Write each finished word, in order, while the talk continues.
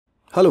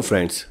Hello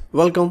friends,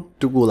 welcome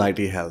to Cool IT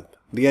Help.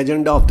 The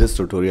agenda of this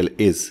tutorial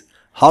is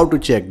how to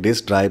check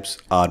disk drives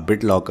are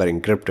BitLocker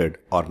encrypted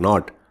or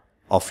not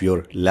of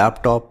your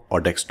laptop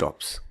or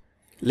desktops.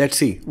 Let's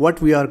see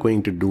what we are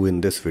going to do in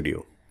this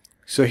video.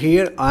 So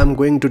here I am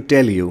going to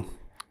tell you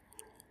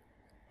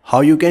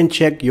how you can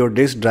check your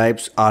disk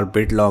drives are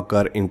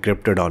BitLocker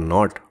encrypted or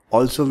not.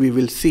 Also we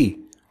will see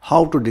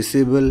how to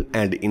disable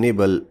and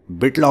enable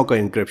BitLocker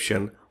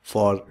encryption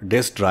for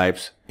disk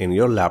drives in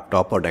your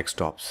laptop or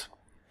desktops.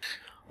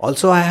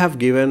 Also, I have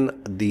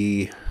given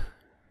the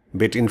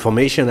bit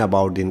information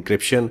about the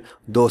encryption.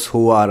 Those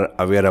who are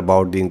aware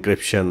about the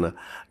encryption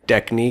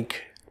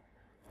technique,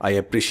 I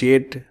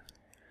appreciate.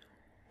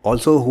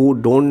 Also, who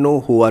don't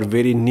know, who are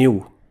very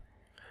new,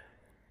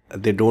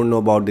 they don't know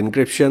about the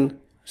encryption.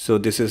 So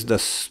this is the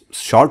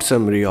short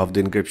summary of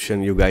the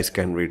encryption. You guys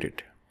can read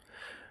it.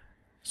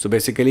 So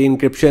basically,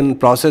 encryption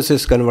process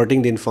is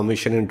converting the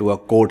information into a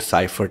code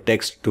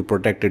ciphertext to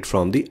protect it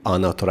from the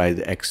unauthorized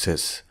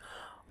access.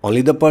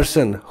 Only the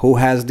person who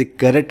has the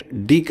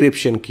correct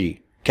decryption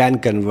key can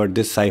convert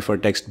this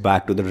ciphertext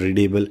back to the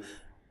readable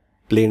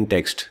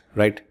plaintext,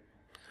 right?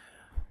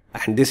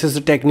 And this is the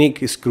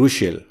technique is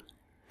crucial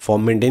for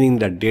maintaining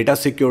the data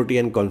security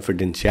and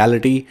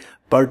confidentiality,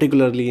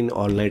 particularly in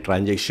online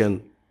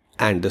transaction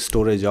and the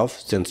storage of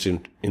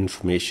sensitive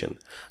information.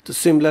 So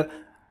similar,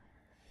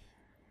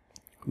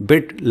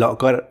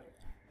 BitLocker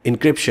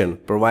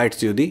encryption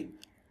provides you the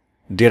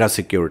data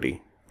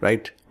security,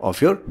 right, of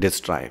your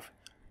disk drive.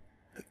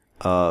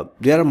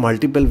 There are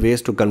multiple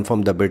ways to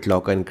confirm the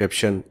BitLocker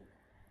encryption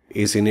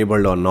is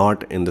enabled or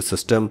not in the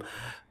system.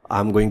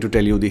 I'm going to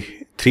tell you the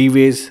 3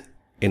 ways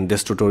in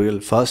this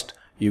tutorial. First,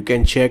 you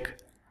can check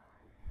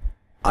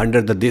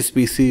under the this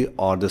PC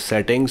or the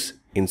settings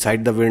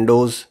inside the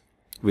Windows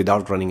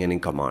without running any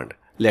command.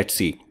 Let's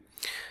see.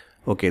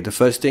 Okay, the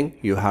first thing,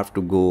 you have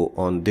to go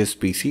on this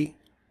PC,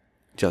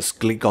 just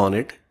click on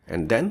it,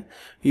 and then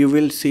you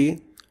will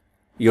see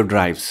your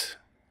drives.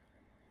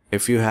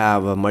 If you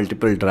have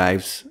multiple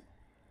drives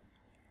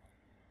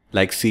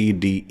like C,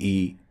 D,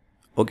 E,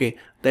 okay,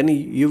 then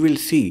you will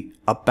see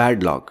a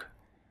padlock,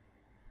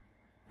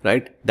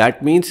 right?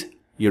 That means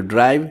your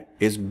drive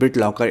is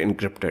BitLocker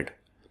encrypted.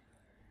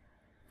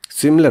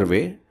 Similar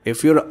way,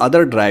 if your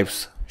other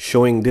drives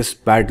showing this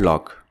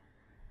padlock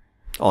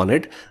on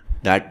it,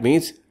 that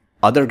means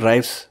other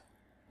drives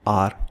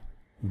are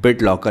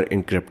BitLocker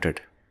encrypted.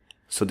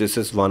 So this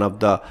is one of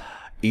the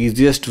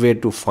easiest way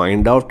to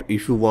find out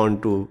if you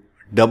want to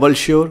double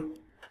sure.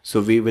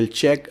 So we will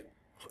check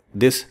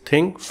this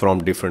thing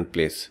from different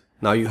place.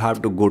 Now you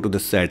have to go to the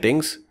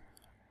settings.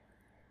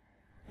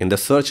 In the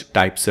search,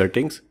 type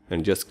settings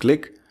and just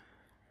click.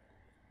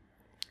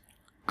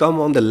 Come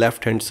on the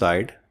left hand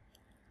side,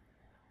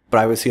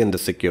 privacy and the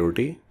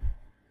security,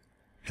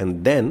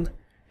 and then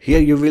here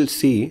you will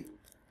see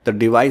the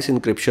device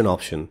encryption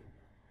option.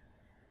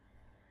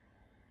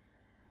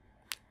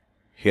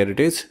 Here it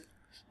is,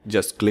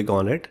 just click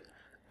on it,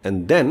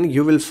 and then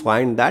you will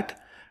find that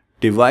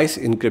device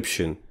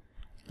encryption.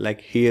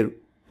 Like here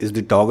is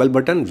the toggle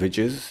button which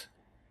is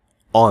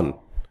on.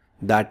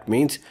 That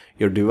means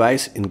your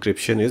device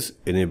encryption is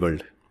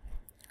enabled.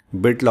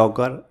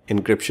 BitLocker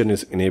encryption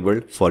is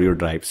enabled for your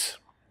drives.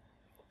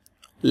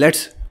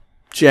 Let's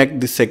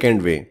check the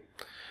second way.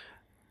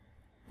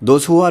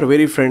 Those who are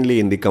very friendly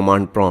in the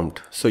command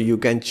prompt, so you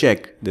can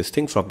check this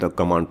thing from the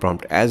command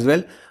prompt as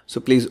well.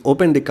 So please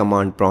open the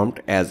command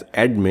prompt as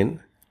admin.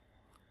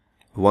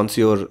 Once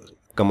your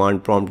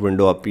command prompt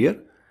window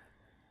appear,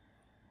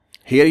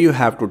 here you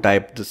have to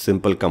type the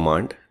simple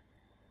command.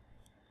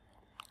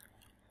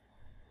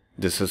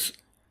 This is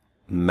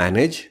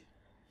manage-bde,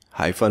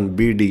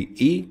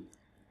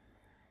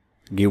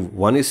 give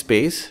one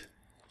space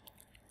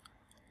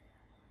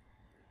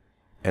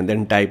and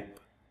then type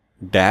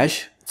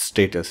dash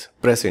status,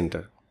 press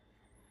enter.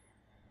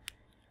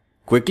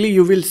 Quickly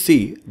you will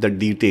see the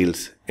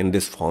details in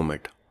this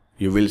format.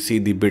 You will see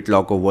the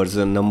BitLocker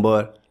version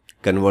number,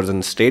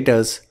 conversion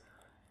status,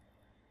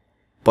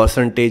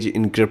 percentage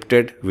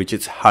encrypted, which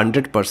is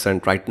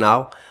 100% right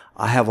now.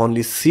 I have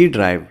only C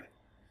drive.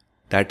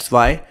 That's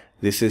why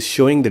this is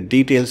showing the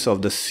details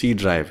of the C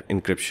drive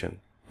encryption.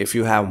 If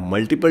you have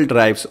multiple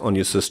drives on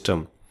your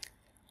system,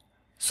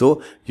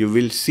 so you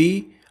will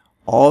see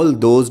all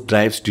those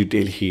drives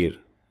detail here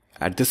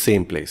at the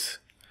same place.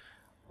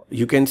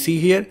 You can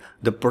see here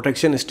the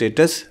protection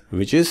status,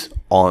 which is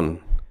on.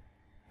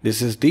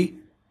 This is the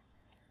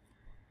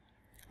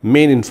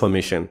main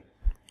information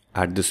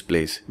at this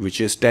place,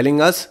 which is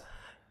telling us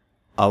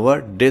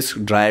our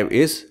disk drive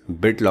is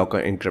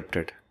BitLocker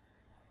encrypted,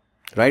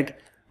 right?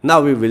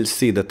 Now we will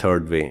see the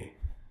third way,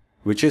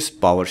 which is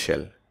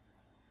PowerShell.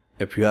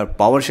 If you are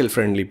PowerShell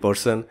friendly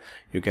person,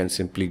 you can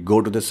simply go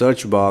to the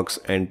search box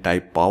and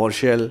type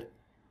PowerShell.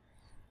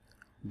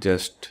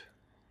 Just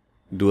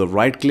do a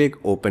right click,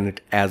 open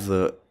it as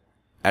a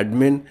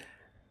admin,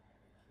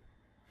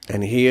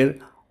 and here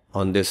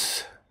on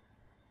this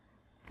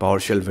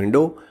PowerShell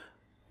window,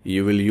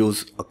 you will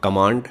use a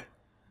command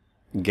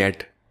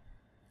get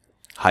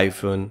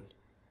hyphen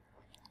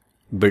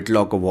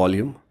BitLocker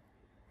volume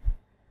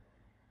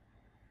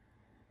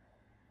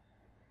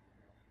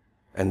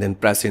and then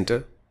press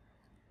enter.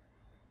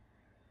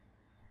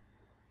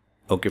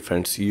 Okay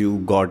friends, you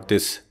got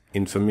this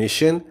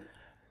information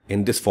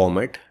in this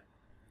format.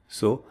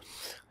 So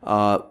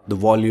the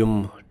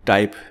volume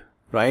type,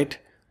 right?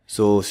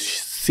 So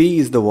C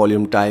is the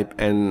volume type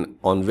and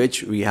on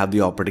which we have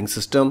the operating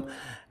system,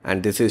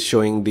 and this is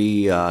showing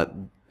the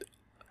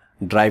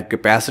drive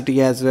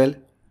capacity as well.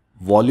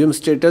 Volume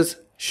status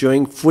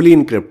showing fully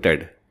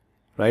encrypted,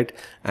 right?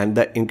 And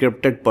the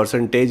encrypted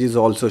percentage is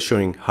also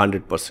showing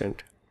 100%.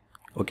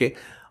 Okay.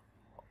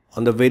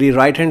 On the very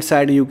right hand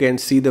side, you can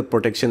see the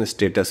protection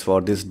status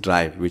for this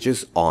drive, which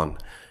is on.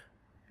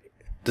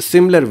 The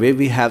similar way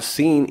we have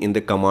seen in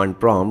the command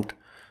prompt,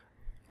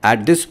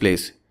 at this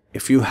place,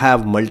 if you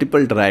have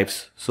multiple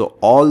drives, so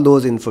all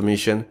those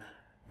information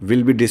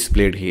will be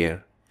displayed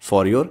here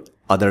for your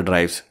other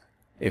drives.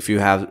 If you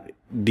have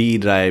D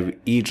drive,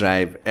 E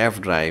drive,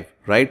 F drive,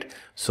 right?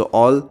 So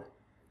all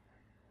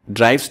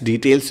drives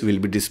details will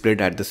be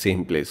displayed at the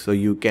same place. So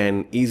you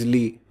can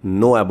easily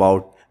know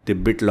about the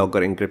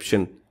BitLocker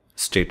encryption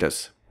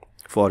status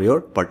for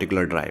your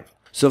particular drive.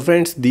 So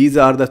friends, these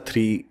are the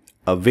three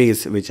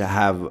ways which I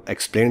have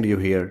explained you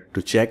here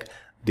to check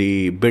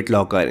the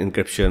BitLocker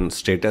encryption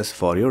status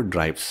for your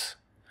drives.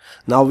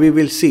 Now we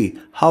will see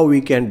how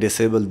we can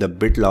disable the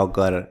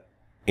BitLocker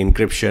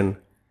encryption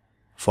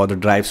for the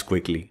drives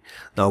quickly.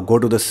 Now go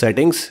to the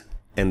settings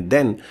and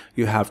then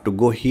you have to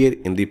go here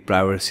in the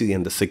privacy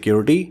and the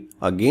security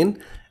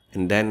again,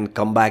 and then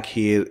come back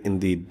here in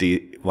the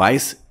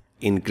device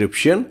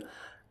encryption,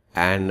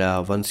 and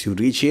once you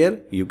reach here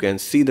you can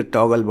see the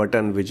toggle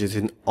button which is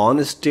in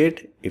on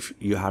state. If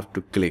you have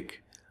to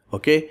click,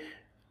 okay,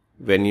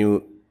 when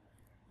you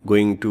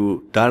going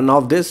to turn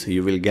off this,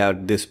 you will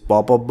get this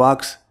pop-up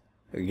box.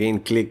 Again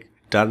click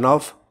turn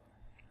off.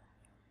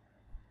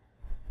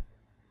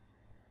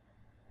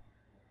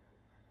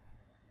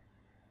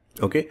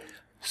 Okay,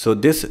 so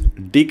this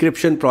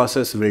decryption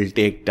process will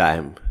take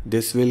time.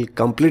 This will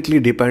completely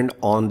depend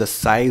on the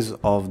size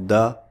of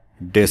the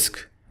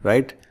disk,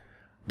 right?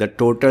 The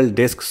total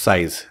disk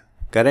size,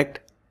 correct?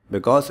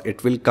 Because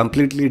it will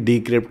completely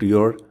decrypt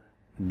your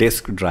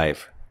disk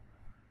drive.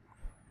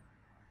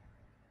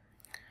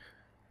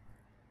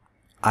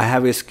 I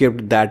have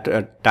skipped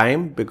that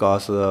time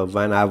because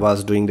when I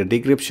was doing the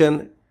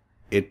decryption,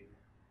 it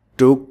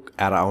took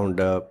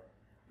around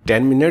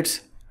 10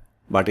 minutes.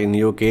 But in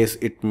your case,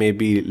 it may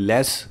be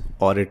less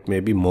or it may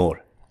be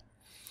more.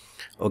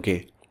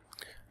 Okay.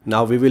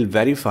 Now we will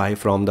verify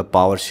from the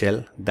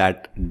PowerShell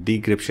that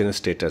decryption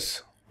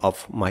status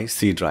of my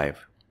C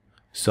drive.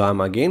 So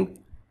I'm again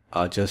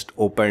just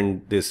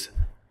opened this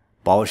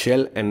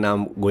PowerShell and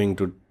I'm going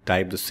to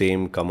type the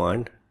same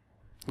command,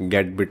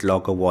 get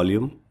BitLocker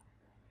volume,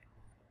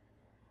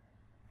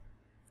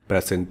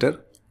 press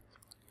enter,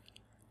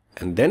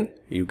 and then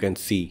you can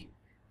see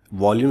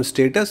volume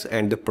status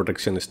and the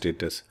protection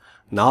status.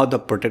 Now the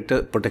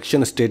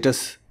protection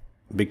status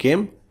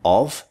became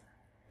off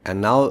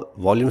and now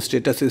volume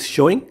status is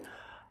showing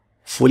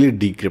fully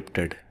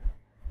decrypted,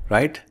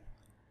 right?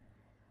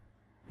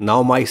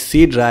 Now my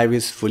C drive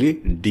is fully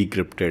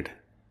decrypted.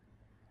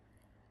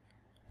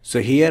 So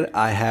here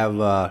I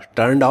have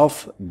turned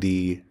off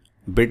the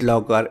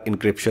BitLocker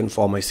encryption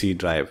for my C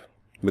drive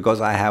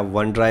because I have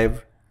one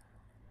drive.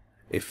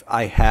 If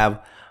I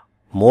have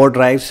more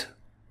drives,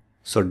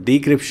 so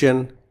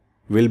decryption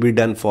will be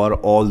done for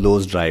all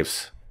those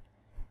drives,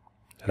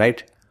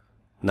 right?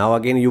 Now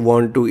again you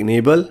want to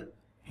enable,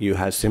 you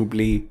have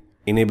simply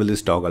enable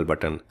this toggle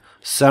button.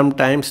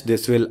 Sometimes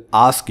this will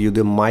ask you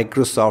the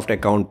Microsoft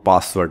account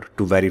password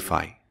to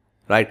verify,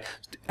 right?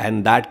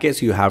 In that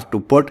case you have to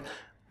put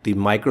the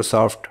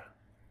Microsoft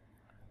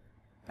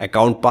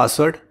account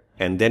password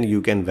and then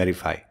you can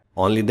verify.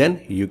 Only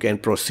then you can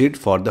proceed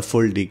for the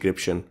full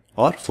decryption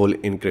or full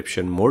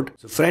encryption mode.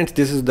 So friends,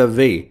 this is the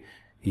way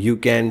you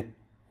can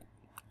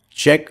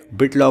check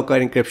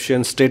BitLocker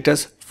encryption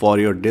status for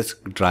your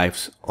disk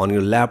drives on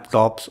your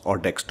laptops or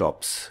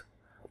desktops.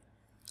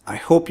 I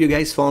hope you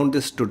guys found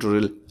this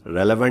tutorial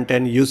relevant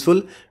and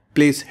useful.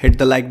 Please hit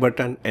the like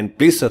button and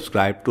please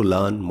subscribe to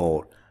learn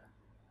more.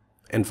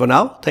 And for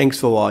now, thanks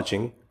for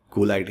watching.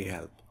 Cool IT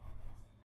Help.